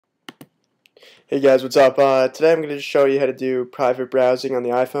Hey guys, what's up? Today I'm going to show you how to do private browsing on the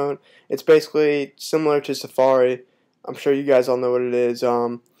iPhone. It's basically similar to Safari. I'm sure you guys all know what it is.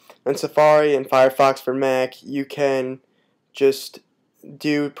 In Safari and Firefox for Mac, you can just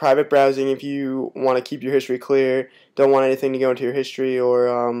do private browsing if you want to keep your history clear, don't want anything to go into your history,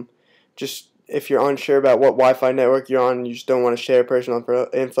 or just if you're unsure about what Wi-Fi network you're on and you just don't want to share personal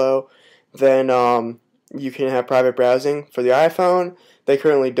info, then you can have private browsing for the iPhone. They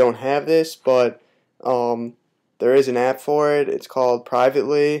currently don't have this, but there is an app for it. It's called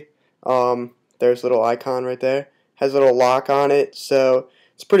Privately. There's a little icon right there. Has a little lock on it, so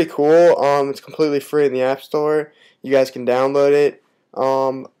it's pretty cool. It's completely free in the App Store. You guys can download it.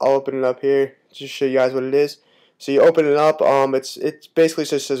 I'll open it up here just to show you guys what it is. So you open it up. It's basically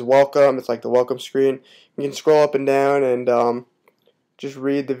just says welcome. It's like the welcome screen. You can scroll up and down and just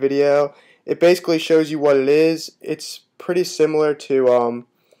read the video. It basically shows you what it is. It's pretty similar to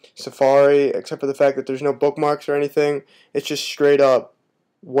Safari, except for the fact that there's no bookmarks or anything. It's just straight up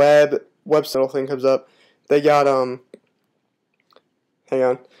website thing comes up. They got hang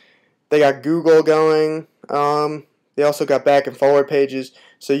on. They got Google going. They also got back and forward pages,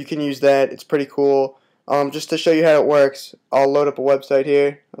 so you can use that. It's pretty cool. Just to show you how it works, I'll load up a website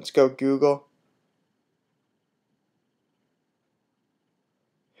here. Let's go Google.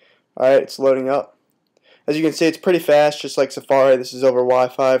 Alright, it's loading up. As you can see, it's pretty fast, just like Safari. This is over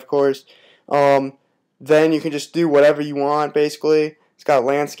Wi-Fi, of course. Then you can just do whatever you want, basically. It's got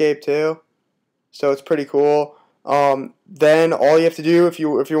landscape too, so it's pretty cool. Then all you have to do, if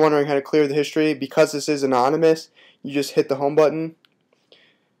you're wondering how to clear the history, because this is anonymous, you just hit the home button,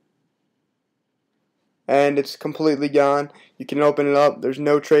 and it's completely gone. You can open it up. There's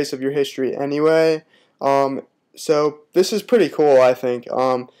no trace of your history anyway. So this is pretty cool, I think.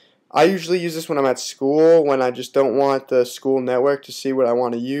 I usually use this when I'm at school, when I just don't want the school network to see what I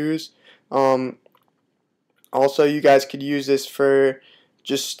want to use. Also, you guys could use this for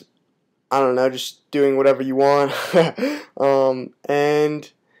just, I don't know, just doing whatever you want.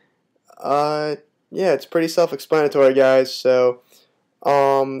 Yeah, it's pretty self-explanatory, guys. So,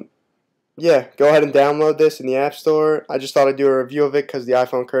 yeah, go ahead and download this in the App Store. I just thought I'd do a review of it because the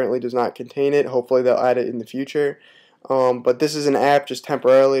iPhone currently does not contain it. Hopefully they'll add it in the future. But this is an app just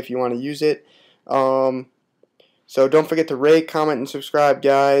temporarily if you want to use it. So don't forget to rate, comment, and subscribe,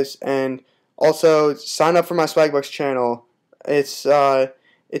 guys. And also sign up for my Swagbucks channel. It's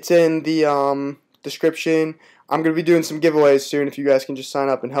in the description. I'm going to be doing some giveaways soon if you guys can just sign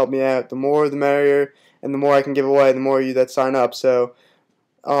up and help me out. The more the merrier, and the more I can give away, the more you that sign up. So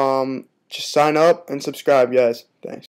just sign up and subscribe, guys. Thanks.